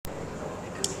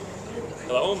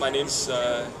Hello, my name's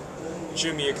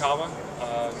Miyakawa,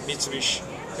 Mitsubishi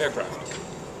aircraft.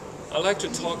 I'd like to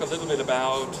talk a little bit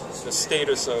about the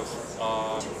status of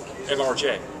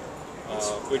MRJ,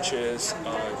 which is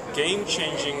a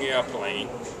game-changing airplane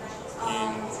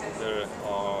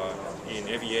in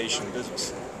aviation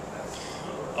business.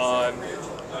 Our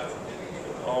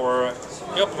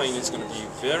airplane is going to be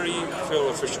very fuel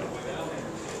efficient,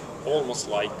 almost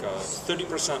like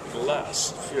 30%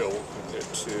 less fuel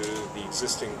compared to the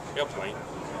existing airplane,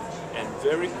 and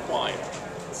very quiet,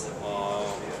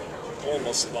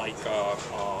 almost like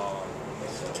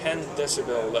 10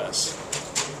 decibel less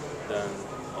than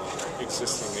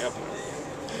existing airplane.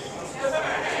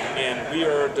 And we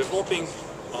are developing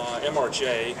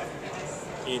MRJ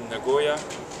in Nagoya,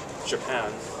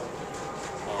 Japan.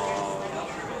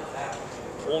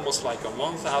 Almost like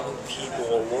 1,000 people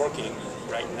are working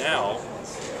right now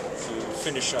to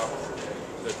finish up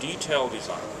the detail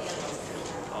design,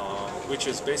 which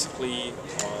is basically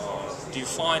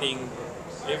defining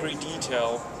every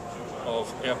detail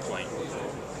of airplane,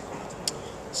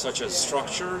 such as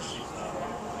structures,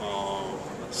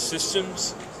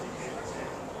 systems.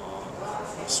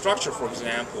 Structure, for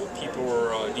example, people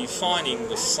are defining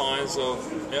the size of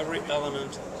every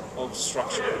element of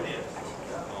structure.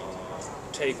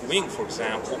 Take wing, for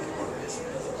example.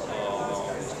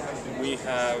 We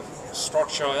have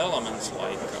structural elements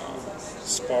like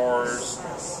spars,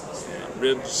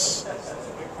 ribs,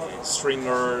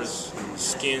 stringers,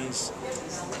 skins.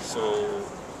 So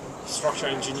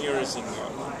structural engineers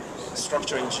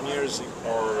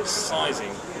are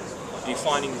sizing,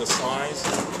 defining the size,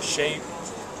 shape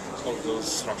of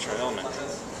those structural elements,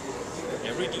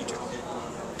 every detail.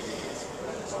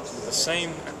 The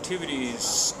same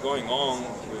activities going on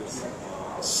with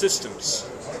systems.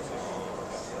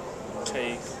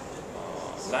 Take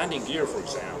landing gear, for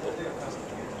example,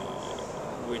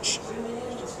 which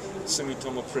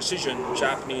Sumitomo Precision,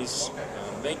 Japanese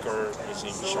maker, is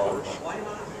in charge.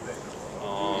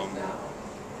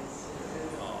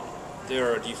 They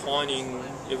are defining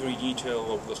every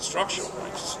detail of the structure,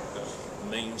 like the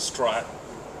main strut,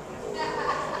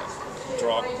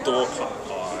 door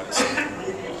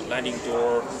landing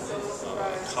door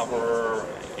cover,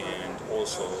 and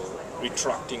also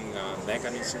retracting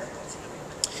mechanism.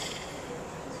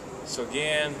 So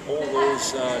again, all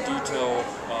those detail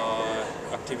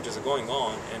activities are going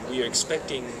on, and we are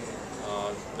expecting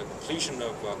the completion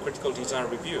of critical design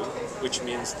review, which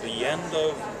means the end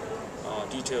of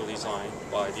detail design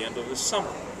by the end of this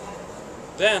summer.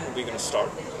 Then we're going to start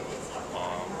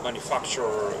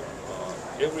manufacture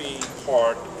every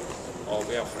part of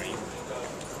airframe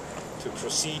to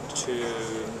proceed to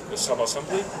the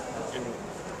sub-assembly and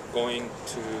going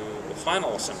to the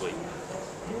final assembly.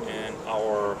 And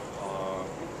our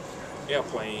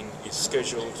airplane is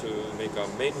scheduled to make a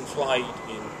maiden flight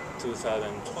in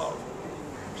 2012.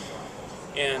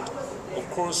 And of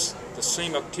course, the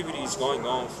same activity is going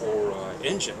on for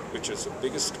engine, which is the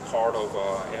biggest part of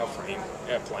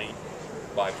airplane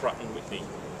by Pratt & Whitney.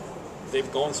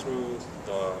 They've gone through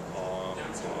the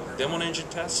demo engine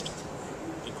test,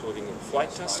 including a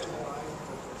flight test,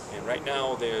 and right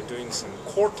now they are doing some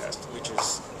core test, which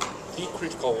is the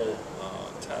critical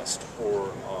test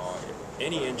for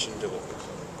any engine development.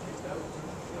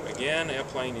 Again,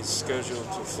 airplane is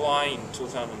scheduled to fly in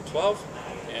 2012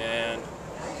 and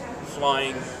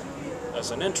flying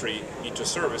as an entry into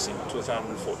service in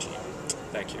 2014.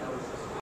 Thank you.